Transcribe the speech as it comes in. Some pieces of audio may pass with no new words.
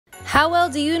How well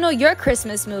do you know your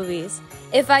Christmas movies?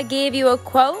 If I gave you a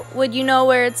quote, would you know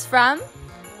where it's from?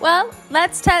 Well,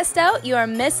 let's test out your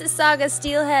Mississauga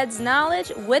Steelheads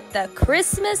knowledge with the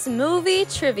Christmas movie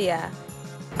trivia.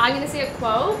 I'm gonna say a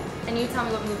quote, and you tell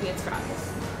me what movie it's from.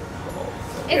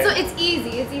 Okay. It's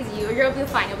easy. You'll be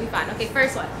fine. Okay,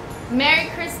 first one. Merry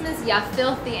Christmas, ya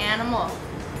filthy animal.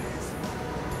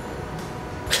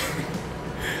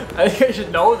 I think I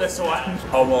should know this one.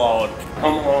 Home Alone.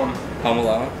 Home Alone. Home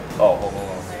Alone? Oh, Home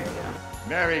Alone. There you go.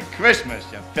 Merry Christmas,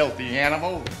 you filthy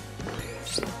animal.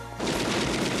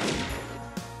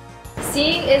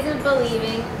 Seeing isn't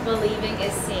believing, believing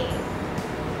is seeing.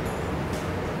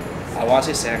 I want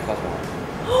to say Santa Claus 1.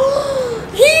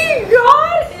 He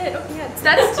got it! Okay,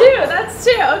 yeah, that's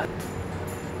two.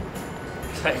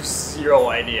 I have zero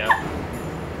idea.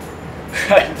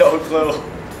 I have no clue.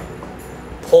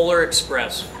 Polar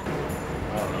Express.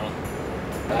 I don't know.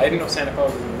 I didn't know Santa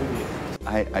Claus was in the movie.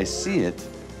 I see it,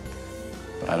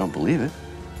 but I don't believe it.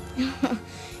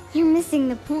 You're missing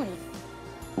the point.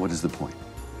 What is the point?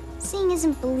 Seeing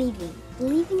isn't believing.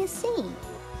 Believing is seeing.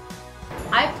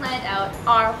 I planned out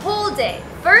our whole day.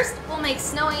 First, we'll make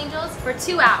snow angels for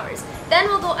 2 hours. Then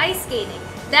we'll go ice skating.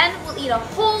 Then we'll eat a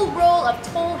whole roll of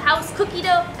Toll House cookie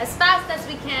dough as fast as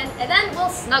we can, and then we'll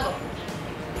snuggle.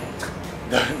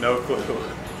 No clue.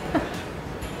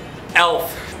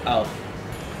 Elf. 3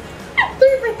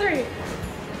 for 3.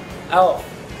 Elf.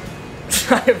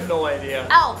 I have no idea.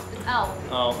 Elf. It's Elf.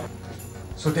 Oh.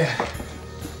 So, Dad,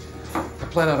 I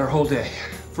plan out our whole day.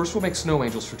 First we'll make snow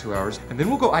angels for 2 hours, and then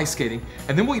we'll go ice skating,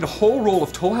 and then we'll eat a whole roll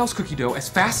of Toll House cookie dough as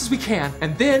fast as we can,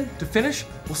 and then, to finish,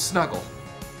 we'll snuggle.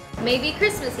 Maybe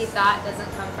Christmas, he thought, doesn't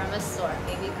come from a store.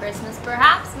 Maybe Christmas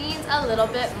perhaps means a little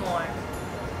bit more.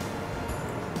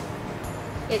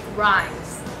 It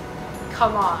rhymes.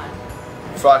 Come on.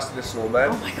 Frosty the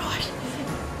Snowman. Oh my gosh.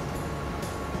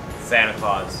 Santa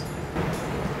Claus. I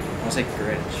want to say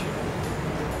Grinch.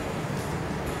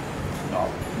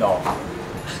 No.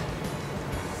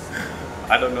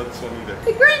 I don't know this one either.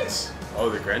 The Grinch! Oh,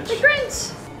 the Grinch? The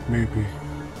Grinch! Maybe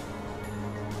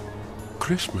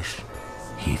Christmas,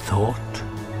 he thought,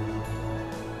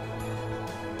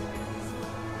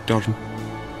 doesn't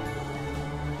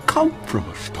come from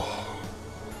a store.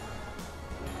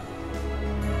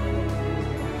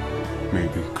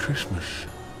 Maybe Christmas,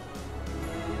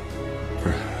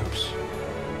 perhaps,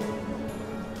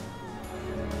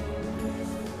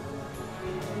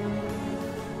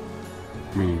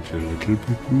 means a little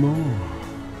bit more.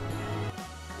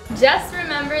 Just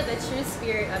remember the true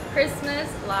spirit of Christmas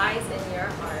lies in your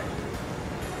heart.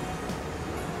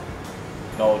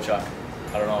 No, Chuck.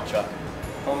 I don't know, Chuck.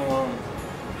 Home Alone.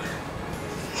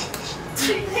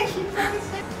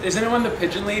 Isn't it when the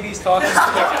pigeon lady's talking to the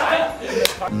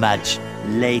guy? Much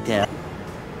later.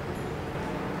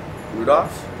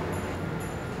 Rudolph?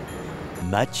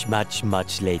 Much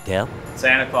later.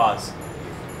 Santa Claus.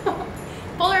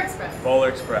 Polar Express. Polar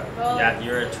Express. Yeah,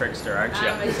 you're a trickster, aren't you?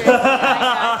 I'm a trickster.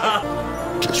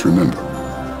 Just remember,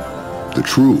 the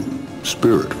true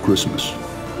spirit of Christmas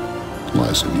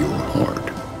lies in your heart.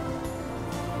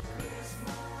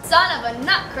 Son of a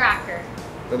nutcracker.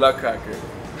 The Nutcracker.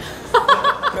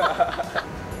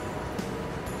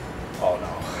 Oh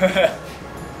no.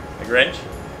 The Grinch?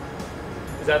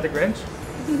 Is that the Grinch?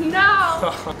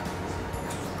 No.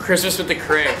 Christmas with the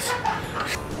Cranks.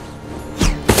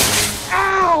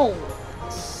 Ow!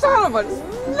 Son of a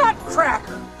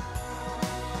nutcracker!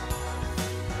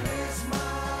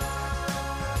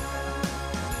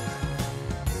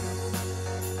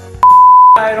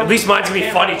 At least mine's gonna be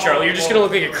funny, Charlie. You're just gonna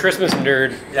look like a Christmas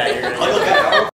nerd. Yeah, you're gonna